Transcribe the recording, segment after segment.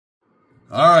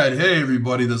All right, hey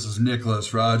everybody, this is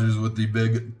Nicholas Rogers with the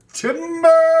Big Timber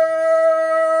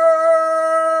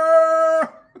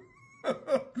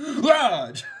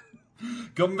Lodge.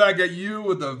 Coming back at you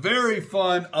with a very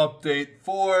fun update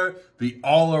for the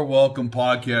All Are Welcome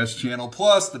podcast channel,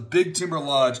 plus the Big Timber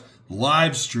Lodge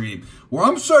live stream, where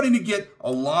I'm starting to get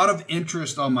a lot of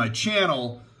interest on my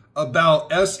channel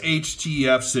about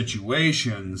SHTF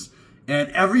situations, and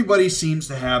everybody seems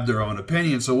to have their own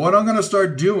opinion. So what I'm going to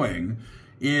start doing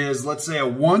is, let's say, a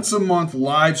once a month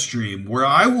live stream where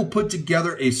I will put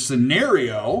together a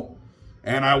scenario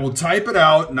and I will type it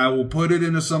out and I will put it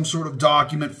into some sort of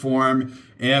document form.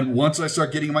 And once I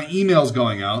start getting my emails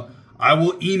going out, I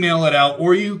will email it out,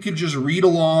 or you can just read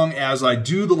along as I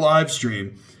do the live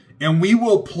stream, and we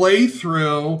will play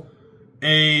through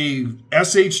a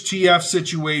SHTF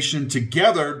situation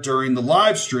together during the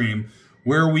live stream,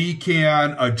 where we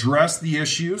can address the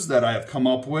issues that I have come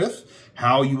up with,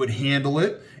 how you would handle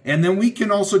it, and then we can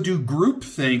also do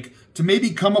groupthink to maybe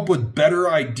come up with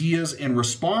better ideas and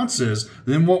responses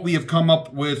than what we have come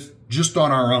up with just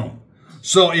on our own.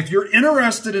 So if you're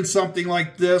interested in something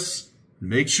like this,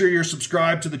 make sure you're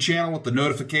subscribed to the channel with the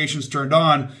notifications turned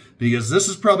on, because this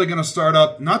is probably going to start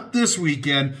up not this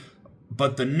weekend,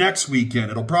 but the next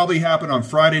weekend. It'll probably happen on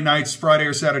Friday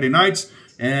or Saturday nights.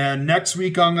 And next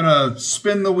week, I'm going to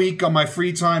spend the week on my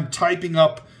free time typing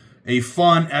up a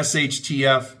fun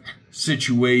SHTF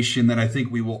situation that I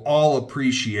think we will all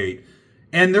appreciate.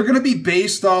 And they're going to be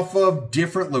based off of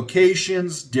different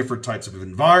locations, different types of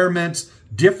environments,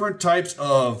 different types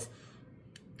of,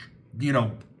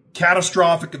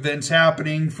 catastrophic events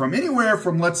happening, from anywhere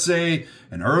from, let's say,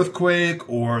 an earthquake,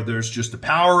 or there's just a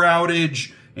power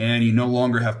outage and you no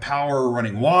longer have power or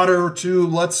running water, to,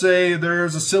 let's say,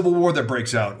 there's a civil war that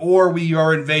breaks out, or we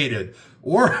are invaded,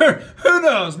 or who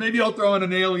knows, maybe I'll throw in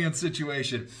an alien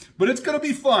situation. But it's going to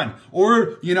be fun.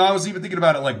 Or, I was even thinking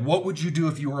about it, like, what would you do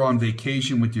if you were on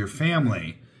vacation with your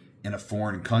family in a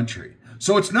foreign country?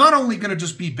 So it's not only going to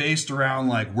just be based around,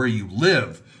 like, where you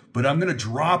live, but I'm going to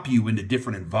drop you into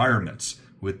different environments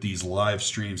with these live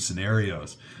stream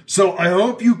scenarios. So I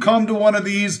hope you come to one of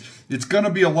these. It's going to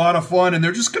be a lot of fun, and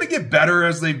they're just going to get better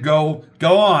as they go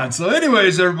on. So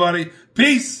anyways, everybody,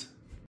 peace.